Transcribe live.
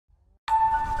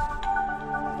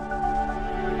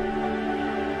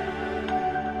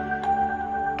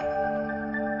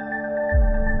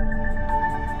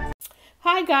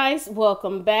Hi guys,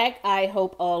 welcome back. I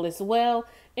hope all is well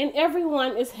and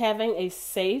everyone is having a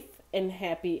safe and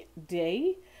happy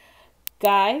day.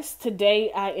 Guys, today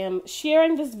I am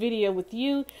sharing this video with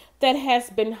you that has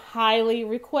been highly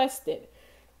requested.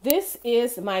 This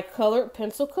is my colored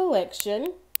pencil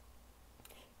collection.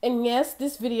 And yes,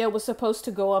 this video was supposed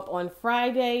to go up on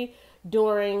Friday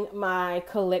during my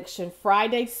Collection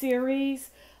Friday series.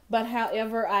 But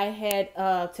however, I had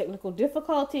technical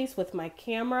difficulties with my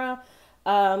camera.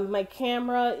 My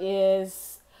camera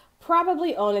is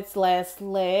probably on its last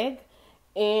leg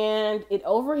and it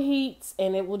overheats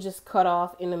and it will just cut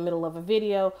off in the middle of a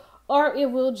video, or it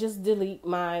will just delete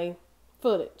my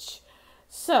footage.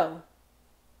 So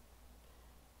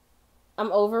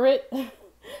I'm over it.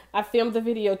 I filmed the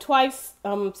video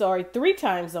three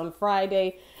times on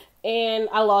Friday, and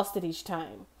I lost it each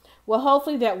time. Well,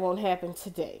 hopefully that won't happen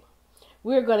today.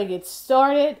 We're going to get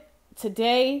started.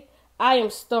 Today, I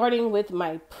am starting with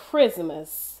my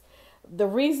Prismas. The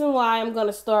reason why I'm going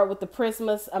to start with the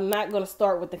Prismas, I'm not going to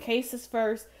start with the cases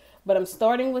first, but I'm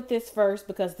starting with this first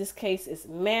because this case is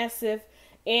massive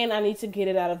and I need to get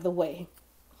it out of the way.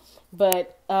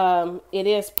 But it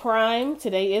is Prime.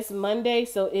 Today is Monday,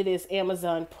 so it is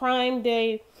Amazon Prime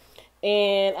Day.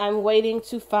 And I'm waiting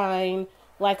to find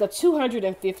like a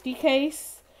 250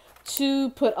 case to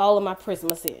put all of my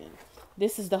Prismas in.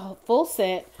 This is the full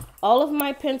set. All of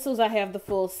my pencils, I have the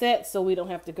full set, so we don't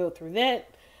have to go through that.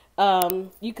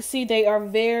 You can see they are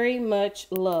very much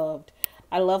loved.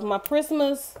 I love my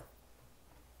Prismas.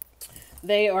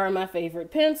 They are my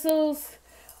favorite pencils.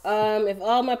 If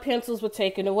all my pencils were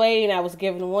taken away and I was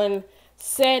given one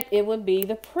set, it would be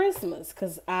the Prismas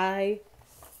because I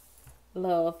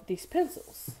love these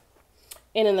pencils.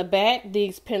 And in the back,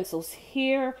 these pencils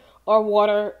here are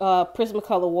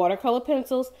Prismacolor watercolor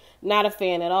pencils. Not a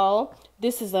fan at all.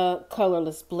 This is a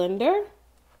colorless blender.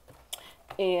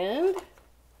 And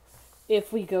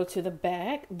if we go to the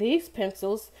back, these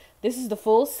pencils, this is the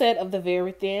full set of the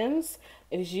very thins.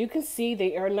 As you can see,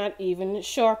 they are not even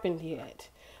sharpened yet.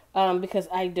 Because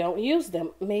I don't use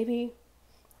them. Maybe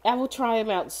I will try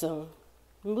them out soon.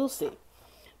 We'll see.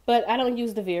 But I don't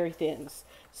use the very thins.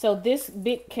 So this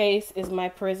big case is my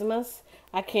Prismas.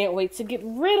 I can't wait to get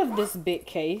rid of this big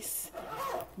case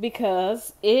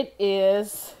because it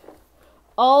is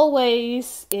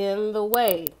always in the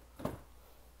way.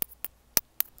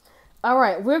 All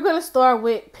right, we're going to start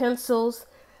with pencils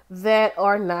that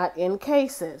are not in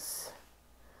cases.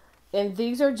 And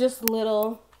these are just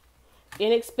little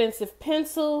inexpensive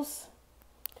pencils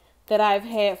that I've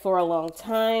had for a long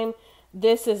time.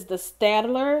 This is the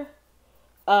Staedtler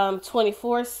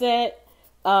 24 set.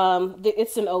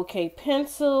 It's an okay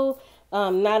pencil.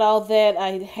 Not all that.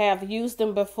 I have used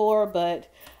them before, but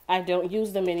I don't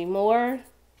use them anymore.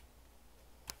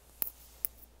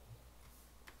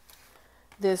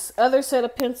 This other set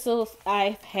of pencils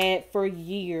I've had for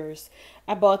years.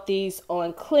 I bought these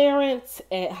on clearance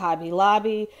at Hobby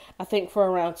Lobby, I think for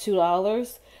around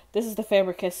 $2. This is the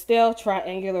Faber-Castell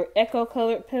Triangular Eco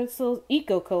Color pencils.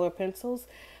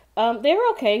 They're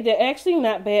okay. They're actually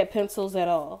not bad pencils at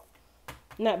all.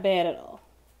 Not bad at all.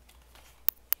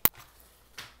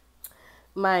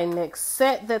 My next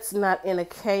set that's not in a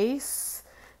case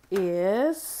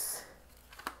is,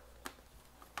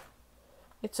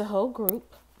 it's a whole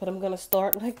group, but I'm going to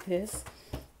start like this.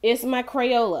 It's my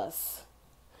Crayolas.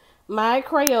 My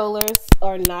Crayolas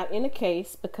are not in a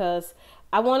case because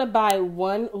I want to buy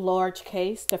one large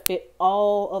case to fit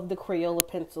all of the Crayola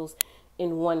pencils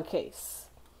in one case.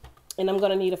 And I'm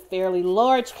going to need a fairly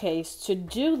large case to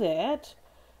do that.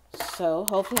 So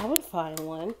hopefully I would find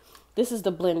one. This is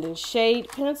the Blend and Shade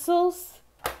pencils.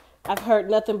 I've heard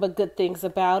nothing but good things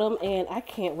about them and I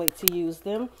can't wait to use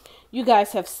them. You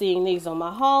guys have seen these on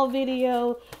my haul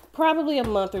video probably a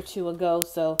month or two ago,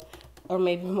 or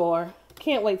maybe more.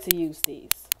 Can't wait to use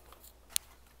these.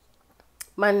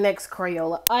 My next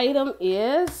Crayola item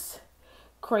is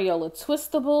Crayola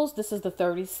Twistables. This is the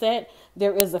 30 set.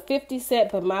 There is a 50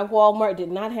 set, but my Walmart did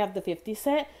not have the 50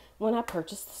 set when I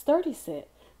purchased this 30 set.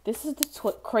 This is the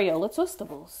Crayola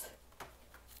Twistables.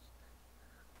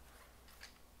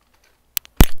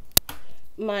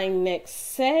 My next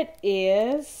set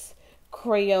is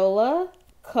Crayola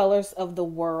Colors of the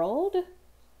World.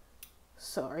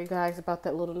 Sorry guys about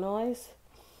that little noise.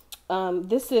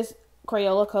 This is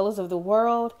Crayola Colors of the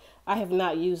World. I have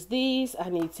not used these. I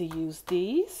need to use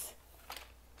these.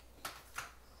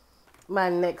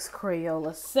 My next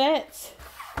Crayola set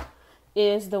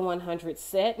is the 100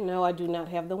 set. No, I do not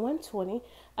have the 120.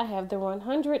 I have the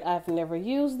 100. I've never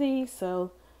used these,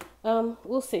 so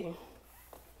we'll see.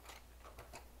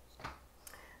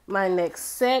 My next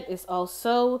set is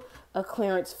also a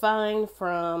clearance find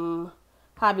from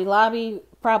Hobby Lobby,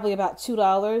 probably about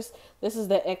 $2. This is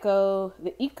the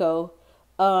Eco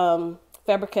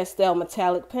Faber-Castell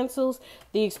metallic pencils.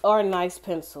 These are nice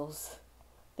pencils.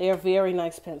 They are very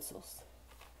nice pencils.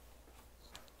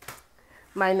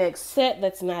 My next set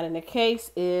that's not in the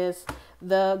case is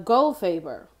the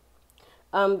Goldfaber.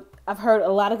 I've heard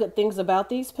a lot of good things about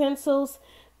these pencils,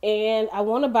 and I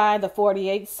want to buy the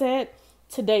 48 set.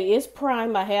 Today is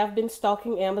Prime. I have been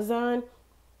stalking Amazon.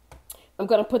 I'm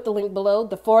going to put the link below.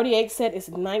 The 48 set is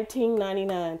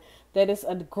 $19.99. That is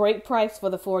a great price for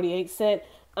the 48 set.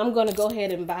 I'm going to go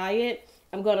ahead and buy it.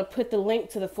 I'm going to put the link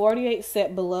to the 48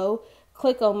 set below.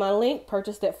 Click on my link,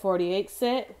 purchase that 48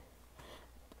 set.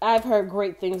 I've heard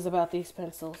great things about these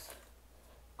pencils.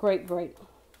 Great, great.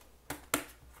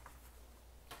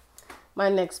 My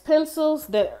next pencils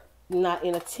that are not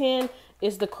in a tin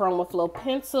is the ChromaFlow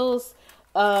pencils.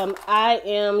 I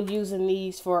am using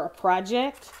these for a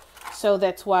project, so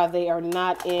that's why they are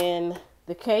not in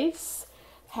the case.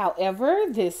 However,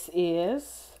 this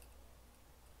is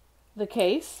the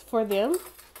case for them.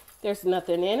 There's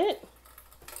nothing in it.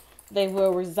 They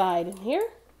will reside in here.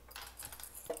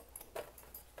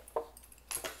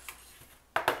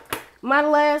 My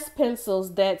last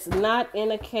pencils that's not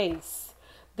in a case.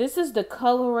 This is the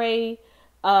Coloray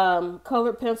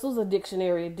Colored Pencils, a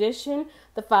Dictionary Edition,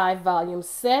 the 5-volume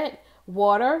set,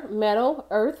 water, metal,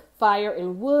 earth, fire,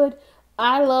 and wood.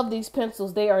 I love these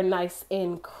pencils. They are nice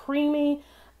and creamy.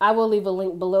 I will leave a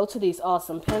link below to these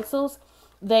awesome pencils.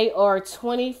 They are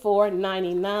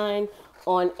 $24.99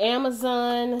 on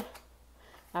Amazon.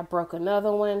 I broke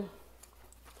another one.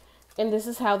 And this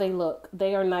is how they look.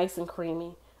 They are nice and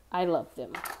creamy. I love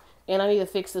them. And I need to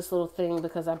fix this little thing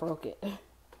because I broke it.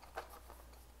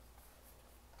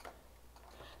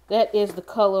 That is the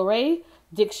Coloray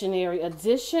Dictionary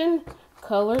Edition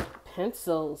Colored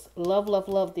Pencils. Love, love,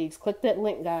 love these. Click that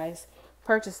link, guys.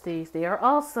 Purchase these. They are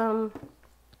awesome.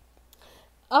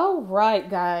 All right,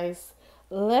 guys.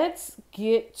 Let's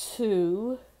get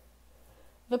to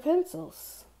the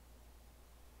pencils.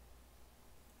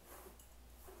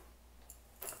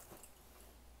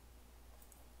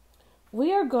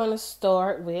 We are going to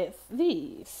start with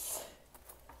these.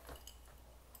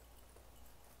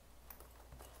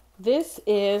 This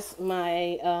is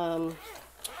my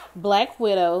Black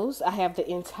Widows. I have the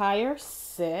entire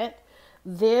set.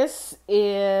 This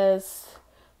is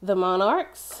the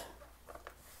Monarchs.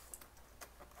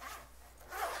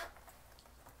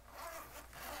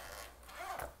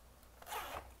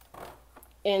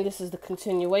 And this is the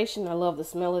continuation. I love the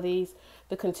smell of these.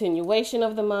 The continuation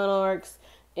of the Monarchs.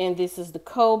 And this is the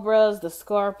Cobras, the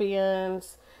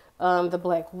Scorpions, the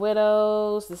Black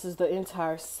Widows. This is the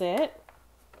entire set.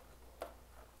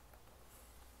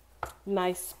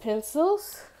 Nice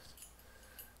pencils.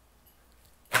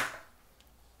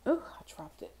 Oh, I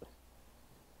dropped it.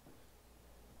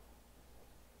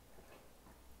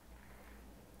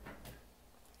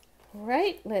 All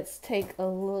right, let's take a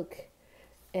look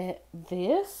at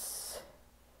this.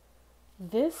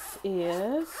 This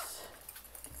is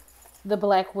the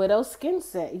Black Widow skin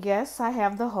set. Yes, I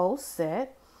have the whole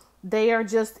set. They are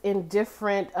just in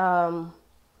different, I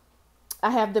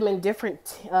have them in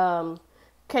different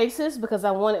cases because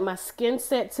I wanted my skin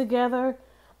set together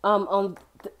on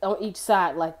each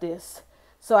side like this.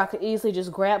 So I could easily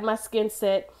just grab my skin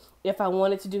set if I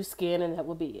wanted to do skin, and that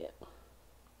would be it.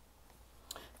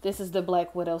 This is the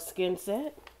Black Widow skin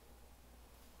set.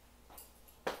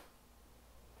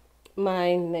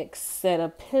 My next set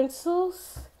of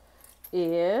pencils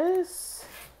is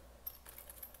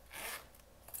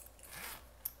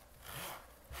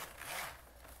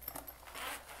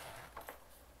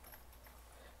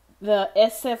the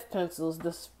SF pencils,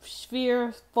 the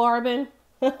Sphere Farben.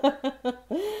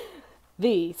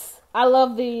 These. I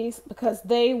love these because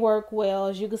they work well.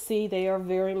 As you can see, they are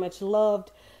very much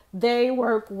loved. They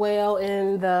work well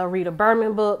in the Rita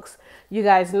Berman books. You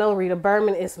guys know Rita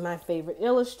Berman is my favorite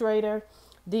illustrator.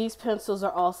 These pencils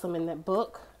are awesome in that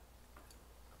book.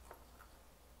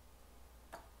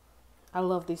 I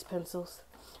love these pencils.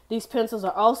 These pencils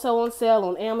are also on sale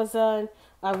on Amazon.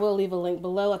 I will leave a link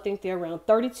below. I think they're around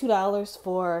 $32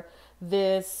 for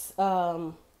this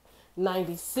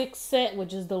 96 set,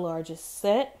 which is the largest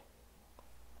set.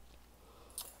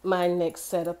 My next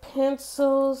set of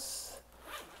pencils.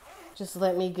 Just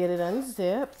let me get it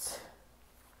unzipped.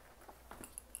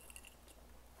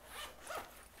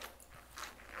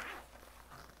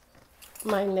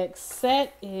 My next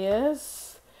set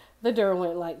is the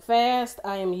Derwent Light Fast.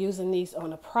 I am using these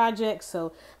on a project,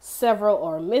 so several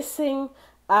are missing.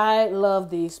 I love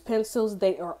these pencils.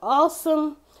 They are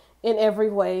awesome. in every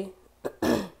way.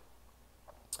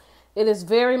 It is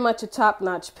very much a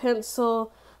top-notch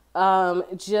pencil.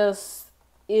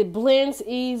 It blends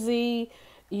easy.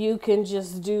 You can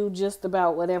just do just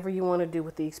about whatever you want to do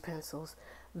with these pencils.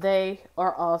 They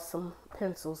are awesome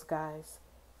pencils, guys.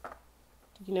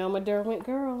 You know I'm a Derwent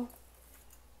girl.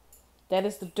 That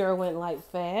is the Derwent Light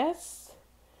Fast.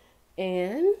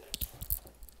 And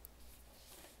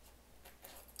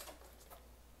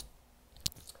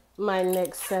my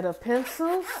next set of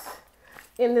pencils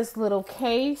in this little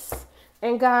case.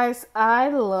 And guys, I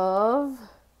love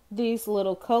these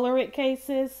little color it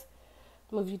cases.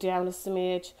 Move you down a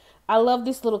smidge. I love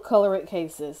these little color it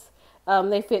cases.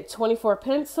 They fit 24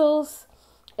 pencils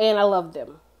and I love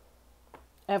them.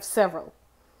 I have several.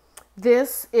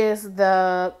 This is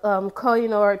the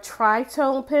Koh-i-Noor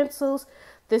Tritone pencils.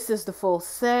 This is the full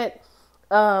set.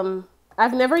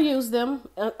 I've never used them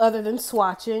other than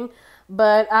swatching,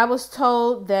 but I was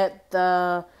told that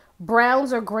the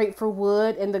browns are great for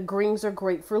wood and the greens are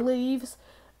great for leaves.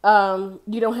 You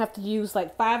don't have to use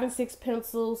like 5 and 6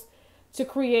 pencils to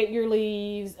create your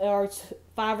leaves, or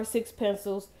 5 or 6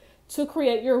 pencils to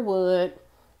create your wood.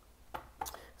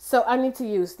 So I need to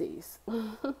use these.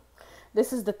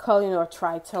 This is the Koh-i-Noor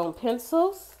Tritone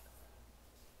pencils.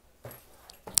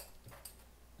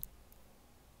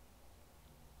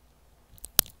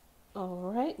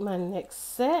 All right, my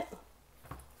next set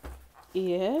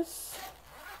is,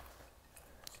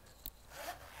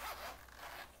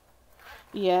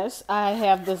 yes, I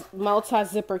have the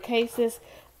multi-zipper cases.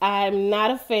 I'm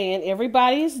not a fan.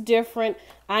 Everybody is different.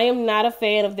 I am not a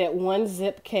fan of that one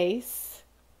zip case.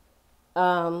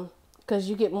 Because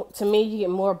you get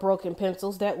more broken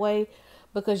pencils that way,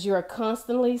 because you're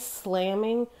constantly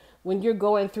slamming when you're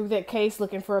going through that case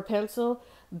looking for a pencil.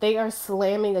 They are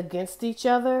slamming against each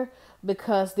other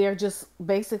because they're just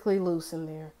basically loose in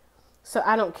there. So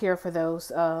I don't care for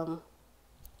those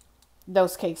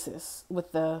cases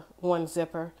with the one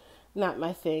zipper. Not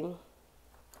my thing.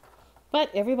 But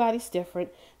everybody's different.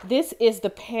 This is the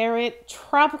Parrot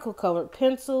Tropical Colored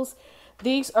Pencils.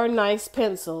 These are nice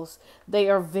pencils. They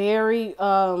are very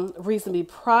reasonably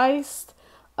priced.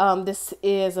 This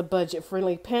is a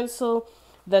budget-friendly pencil.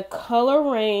 The color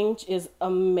range is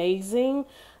amazing.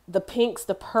 The pinks,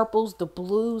 the purples, the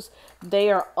blues,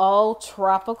 they are all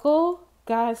tropical.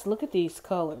 Guys, look at these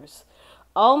colors.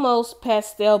 Almost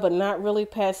pastel, but not really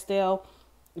pastel.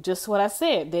 Just what I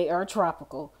said. They are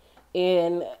tropical.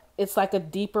 And it's like a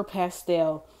deeper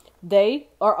pastel. They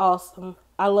are awesome.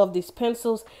 I love these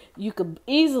pencils. You could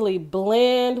easily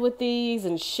blend with these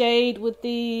and shade with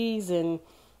these. And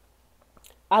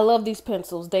I love these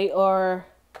pencils. They are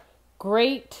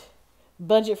great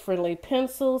budget-friendly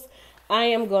pencils. I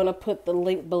am going to put the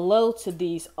link below to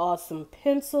these awesome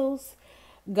pencils.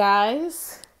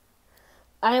 Guys,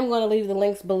 I am going to leave the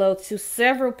links below to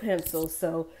several pencils.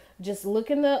 So just look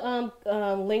in the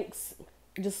links.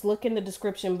 Just look in the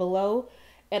description below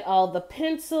at all the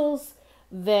pencils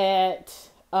that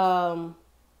I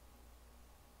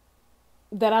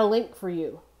link for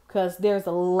you, because there's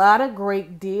a lot of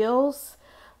great deals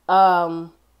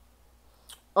on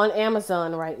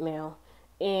Amazon right now,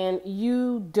 and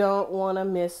you don't want to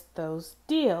miss those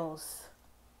deals.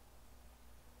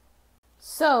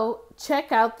 So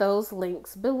check out those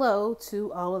links below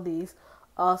to all of these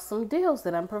awesome deals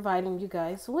that I'm providing you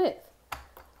guys with.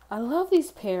 I love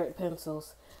these Parrot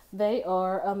pencils. They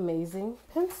are amazing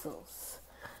pencils.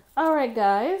 All right,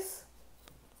 guys.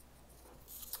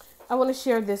 I want to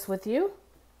share this with you.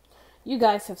 You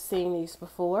guys have seen these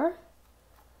before.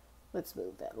 Let's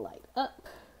move that light up.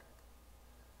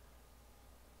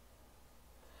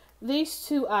 These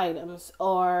two items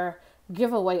are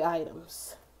giveaway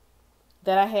items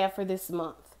that I have for this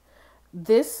month.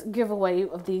 This giveaway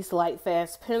of these Light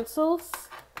Fast pencils,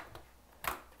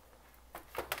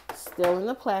 still in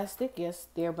the plastic. Yes,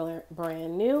 they're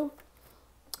brand new.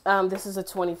 This is a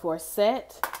 24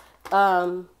 set.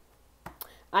 I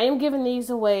am giving these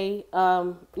away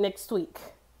next week.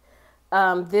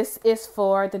 This is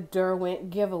for the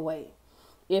Derwent giveaway.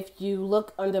 If you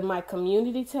look under my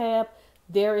community tab,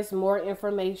 there is more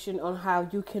information on how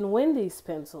you can win these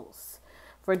pencils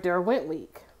for Derwent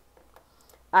week.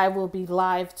 I will be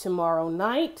live tomorrow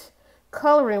night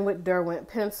coloring with Derwent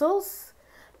pencils.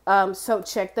 So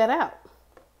check that out.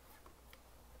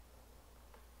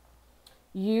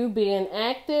 You being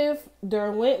active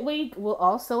Derwent week will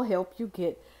also help you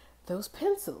get those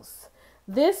pencils.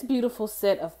 This beautiful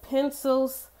set of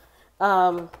pencils,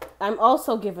 I'm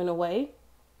also giving away.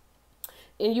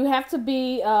 And you have to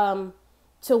be,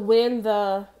 to win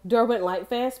the Derwent Light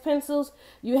Fast pencils,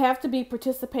 you have to be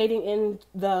participating in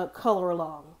the color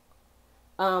along.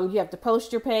 You have to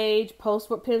post your page, post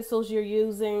what pencils you're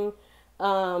using,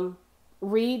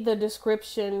 read the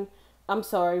description.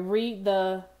 Read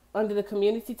under the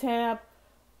community tab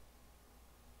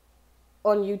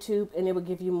on YouTube, and it will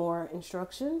give you more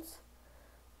instructions.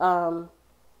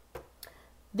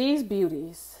 These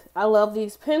beauties, I love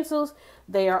these pencils.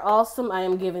 They are awesome. I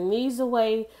am giving these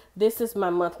away. This is my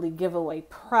monthly giveaway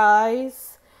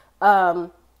prize.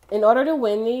 In order to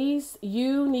win these,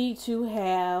 you need to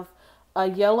have a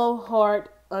yellow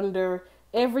heart under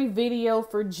every video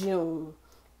for June.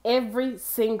 Every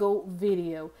single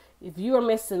video. If you are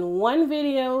missing one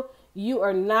video, you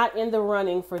are not in the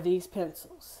running for these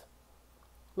pencils.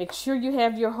 Make sure you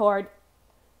have your heart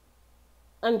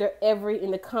in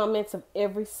the comments of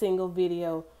every single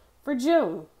video for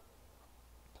June.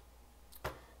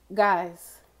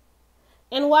 Guys,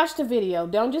 and watch the video.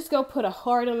 Don't just go put a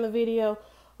heart on the video.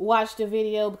 Watch the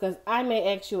video, because I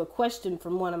may ask you a question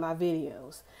from one of my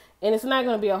videos. And it's not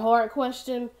going to be a hard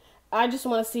question. I just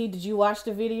want to see, did you watch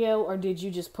the video or did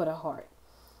you just put a heart?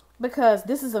 Because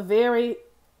this is a very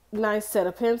nice set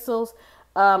of pencils.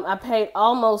 I paid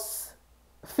almost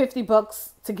 $50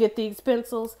 to get these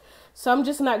pencils. So I'm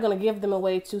just not going to give them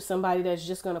away to somebody that's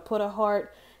just going to put a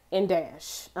heart and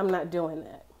dash. I'm not doing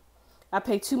that. I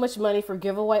pay too much money for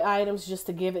giveaway items just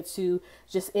to give it to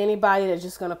just anybody that's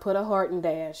just going to put a heart and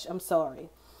dash. I'm sorry.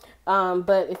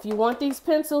 But if you want these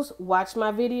pencils, watch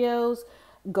my videos.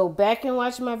 Go back and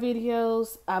watch my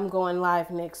videos. I'm going live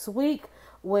next week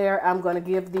where I'm going to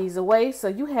give these away. So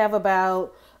you have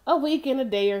about a week and a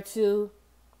day or two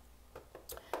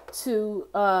to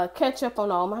catch up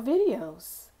on all my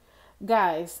videos.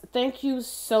 Guys, thank you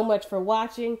so much for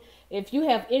watching. If you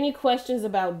have any questions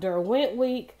about Derwent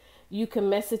Week, you can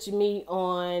message me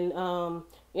on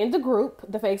in the group,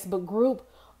 the Facebook group,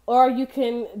 or you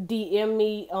can DM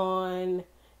me on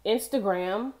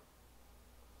Instagram,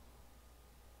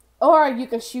 or you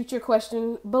can shoot your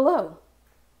question below.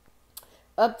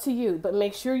 Up to you, but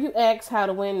make sure you ask how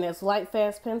to win those light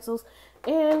fast pencils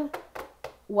and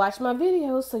watch my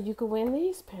videos so you can win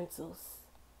these pencils.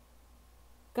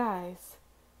 Guys,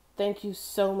 thank you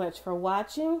so much for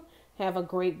watching. Have a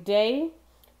great day.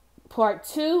 Part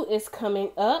 2 is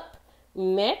coming up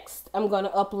next. I'm going to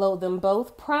upload them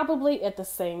both probably at the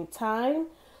same time.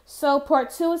 So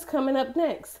part 2 is coming up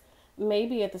next.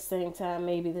 Maybe at the same time,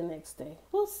 maybe the next day.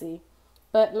 We'll see.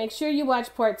 But make sure you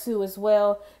watch part 2 as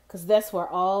well, because that's where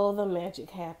all the magic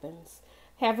happens.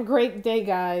 Have a great day,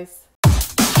 guys.